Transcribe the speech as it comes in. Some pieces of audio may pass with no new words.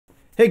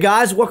Hey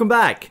guys, welcome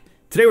back.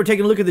 Today we're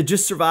taking a look at the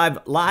Just Survive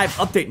live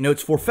update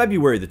notes for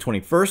February the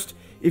 21st.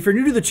 If you're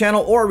new to the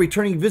channel or a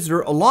returning visitor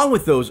along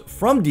with those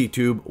from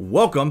DTube,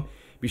 welcome.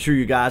 Be sure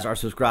you guys are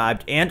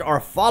subscribed and are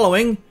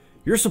following.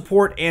 Your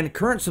support and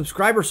current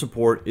subscriber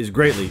support is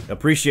greatly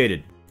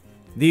appreciated.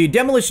 The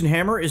Demolition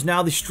Hammer is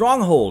now the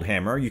Stronghold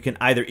Hammer. You can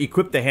either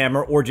equip the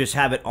hammer or just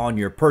have it on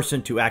your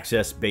person to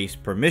access base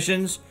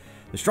permissions.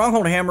 The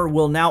Stronghold Hammer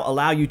will now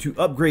allow you to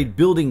upgrade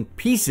building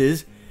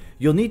pieces.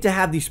 You'll need to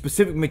have the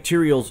specific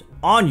materials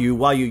on you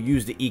while you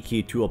use the E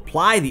key to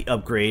apply the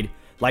upgrade,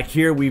 like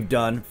here we've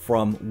done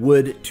from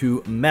wood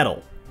to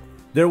metal.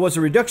 There was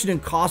a reduction in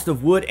cost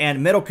of wood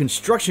and metal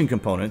construction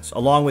components,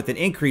 along with an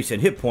increase in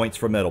hit points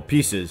for metal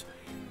pieces.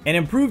 An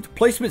improved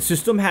placement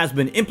system has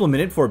been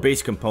implemented for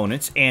base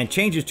components and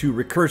changes to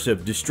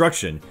recursive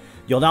destruction.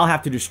 You'll now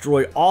have to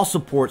destroy all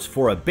supports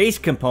for a base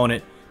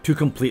component to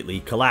completely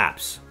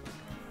collapse.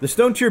 The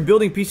stone tier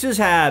building pieces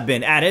have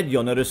been added.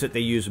 You'll notice that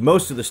they use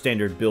most of the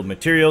standard build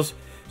materials,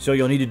 so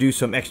you'll need to do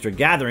some extra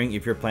gathering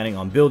if you're planning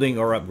on building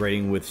or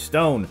upgrading with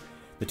stone.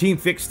 The team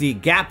fixed the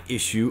gap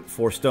issue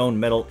for stone,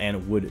 metal,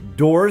 and wood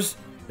doors.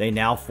 They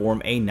now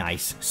form a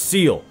nice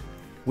seal.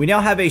 We now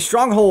have a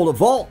Stronghold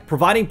Vault,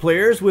 providing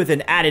players with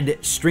an added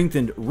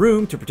strengthened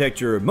room to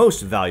protect your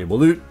most valuable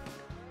loot.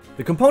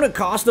 The component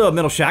cost of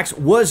Metal Shacks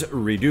was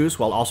reduced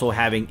while also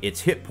having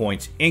its hit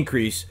points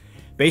increase.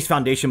 Base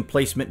foundation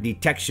placement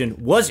detection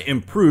was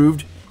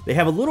improved. They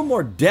have a little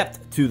more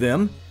depth to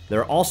them.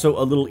 They're also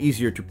a little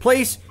easier to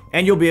place,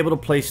 and you'll be able to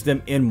place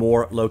them in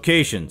more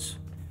locations.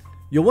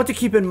 You'll want to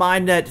keep in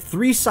mind that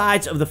 3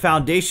 sides of the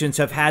foundations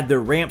have had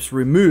their ramps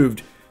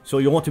removed, so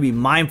you'll want to be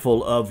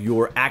mindful of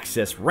your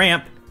access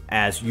ramp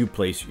as you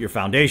place your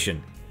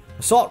foundation.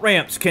 Assault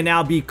ramps can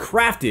now be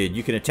crafted.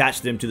 You can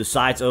attach them to the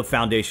sides of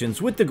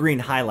foundations with the green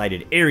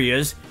highlighted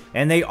areas,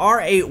 and they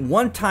are a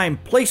one-time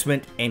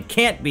placement and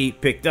can't be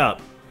picked up.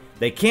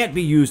 They can't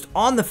be used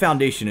on the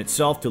foundation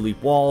itself to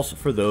leap walls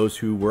for those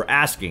who were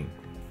asking.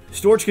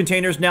 Storage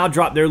containers now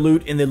drop their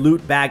loot in the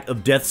loot bag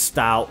of death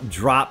style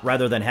drop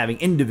rather than having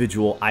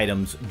individual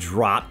items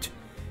dropped.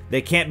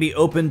 They can't be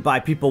opened by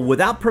people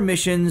without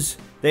permissions.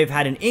 They've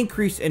had an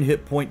increase in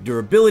hit point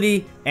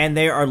durability, and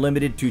they are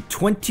limited to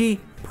 20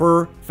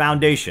 per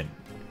foundation.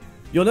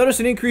 You'll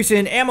notice an increase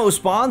in ammo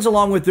spawns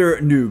along with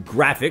their new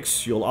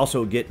graphics. You'll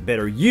also get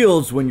better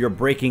yields when you're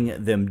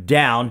breaking them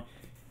down.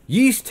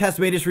 Yeast has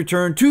made its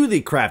return to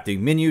the crafting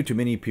menu to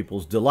many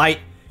people's delight.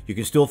 You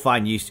can still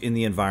find yeast in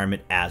the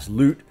environment as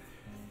loot.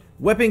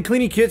 Weapon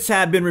cleaning kits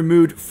have been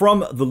removed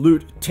from the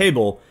loot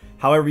table.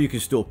 However, you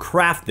can still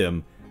craft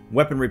them.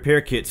 Weapon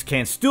repair kits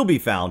can still be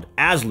found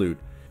as loot.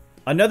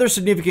 Another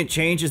significant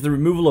change is the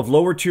removal of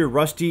lower tier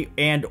rusty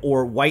and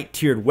or white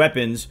tiered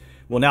weapons.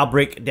 Will now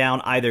break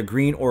down either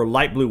green or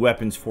light blue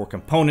weapons for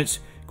components.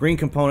 Green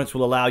components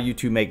will allow you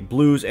to make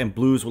blues, and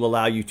blues will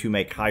allow you to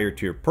make higher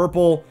tier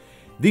purple.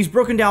 These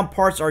broken down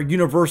parts are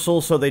universal,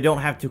 so they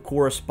don't have to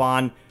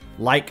correspond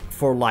like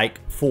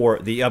for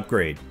the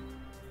upgrade.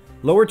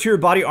 Lower tier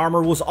body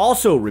armor was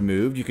also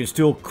removed. You can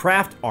still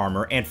craft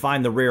armor and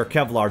find the rare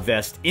Kevlar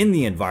vest in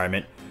the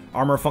environment.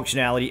 Armor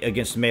functionality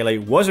against melee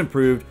was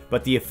improved,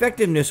 but the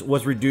effectiveness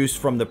was reduced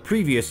from the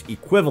previous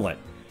equivalent.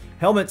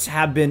 Helmets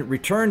have been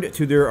returned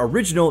to their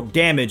original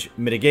damage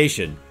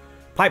mitigation.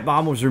 Pipe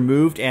bomb was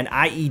removed and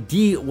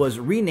IED was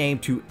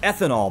renamed to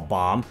ethanol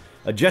bomb.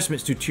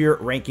 Adjustments to tier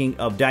ranking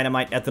of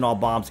dynamite, ethanol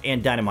bombs,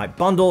 and dynamite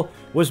bundle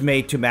was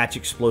made to match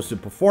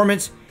explosive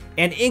performance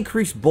and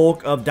increased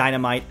bulk of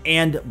dynamite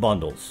and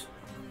bundles.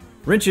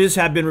 Wrenches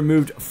have been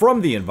removed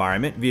from the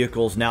environment.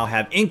 Vehicles now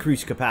have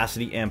increased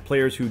capacity, and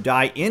players who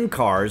die in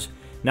cars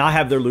now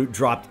have their loot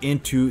dropped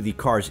into the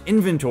car's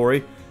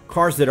inventory.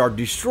 Cars that are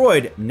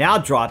destroyed now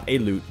drop a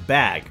loot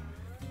bag.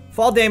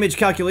 Fall damage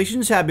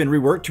calculations have been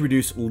reworked to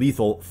reduce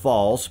lethal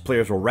falls.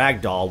 Players will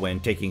ragdoll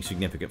when taking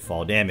significant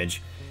fall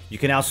damage. You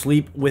can now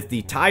sleep with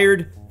the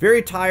tired,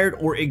 very tired,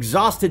 or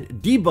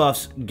exhausted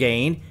debuffs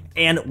gain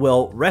and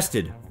well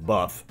rested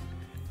buff.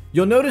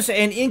 You'll notice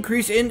an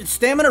increase in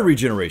stamina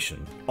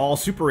regeneration. All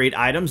Super 8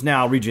 items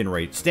now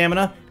regenerate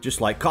stamina,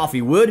 just like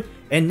coffee would,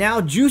 and now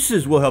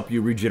juices will help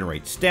you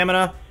regenerate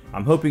stamina.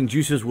 I'm hoping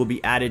juices will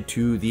be added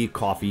to the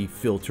coffee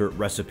filter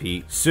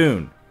recipe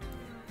soon.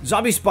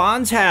 Zombie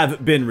spawns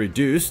have been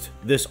reduced.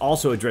 This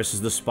also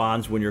addresses the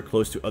spawns when you're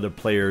close to other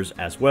players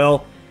as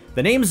well.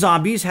 The name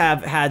zombies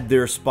have had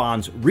their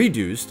spawns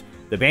reduced.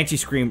 The Banshee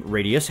Scream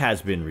radius has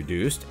been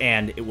reduced,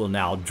 and it will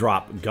now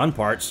drop gun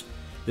parts.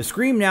 The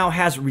Scream now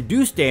has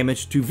reduced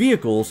damage to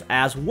vehicles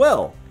as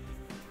well.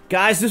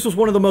 Guys, this was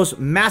one of the most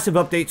massive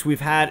updates we've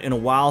had in a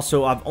while,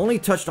 so I've only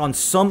touched on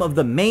some of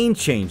the main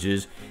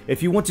changes.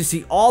 If you want to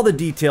see all the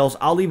details,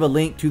 I'll leave a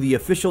link to the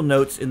official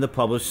notes in the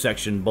published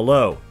section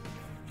below.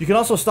 You can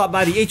also stop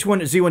by the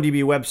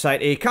H1Z1DB website,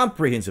 a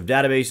comprehensive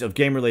database of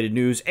game-related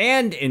news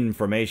and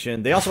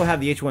information. They also have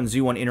the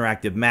H1Z1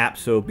 interactive map,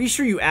 so be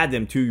sure you add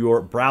them to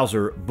your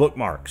browser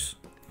bookmarks.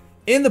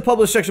 In the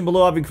published section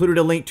below, I've included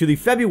a link to the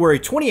February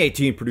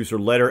 2018 producer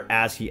letter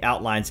as he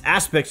outlines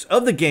aspects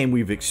of the game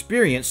we've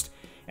experienced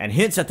and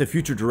hints at the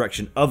future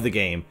direction of the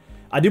game.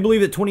 I do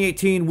believe that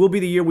 2018 will be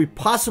the year we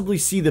possibly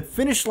see the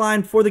finish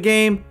line for the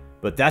game,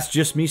 but that's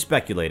just me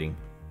speculating.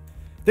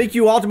 Thank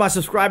you all to my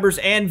subscribers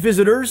and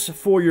visitors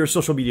for your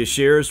social media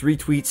shares,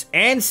 retweets,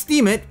 and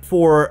Steam It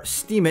for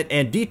Steam It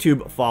and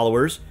DTube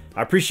followers.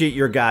 I appreciate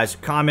your guys'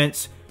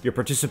 comments, your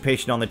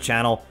participation on the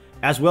channel,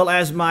 as well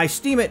as my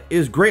Steam It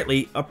is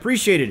greatly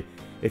appreciated.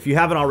 If you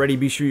haven't already,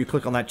 be sure you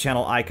click on that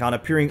channel icon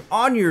appearing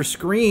on your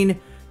screen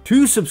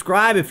to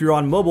subscribe. If you're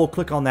on mobile,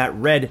 click on that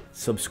red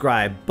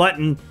subscribe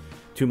button.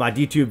 To my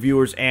DTube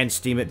viewers and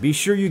Steam It, be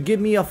sure you give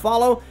me a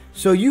follow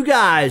so you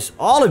guys,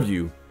 all of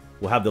you,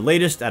 will have the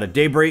latest out of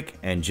Daybreak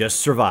and Just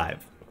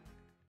Survive.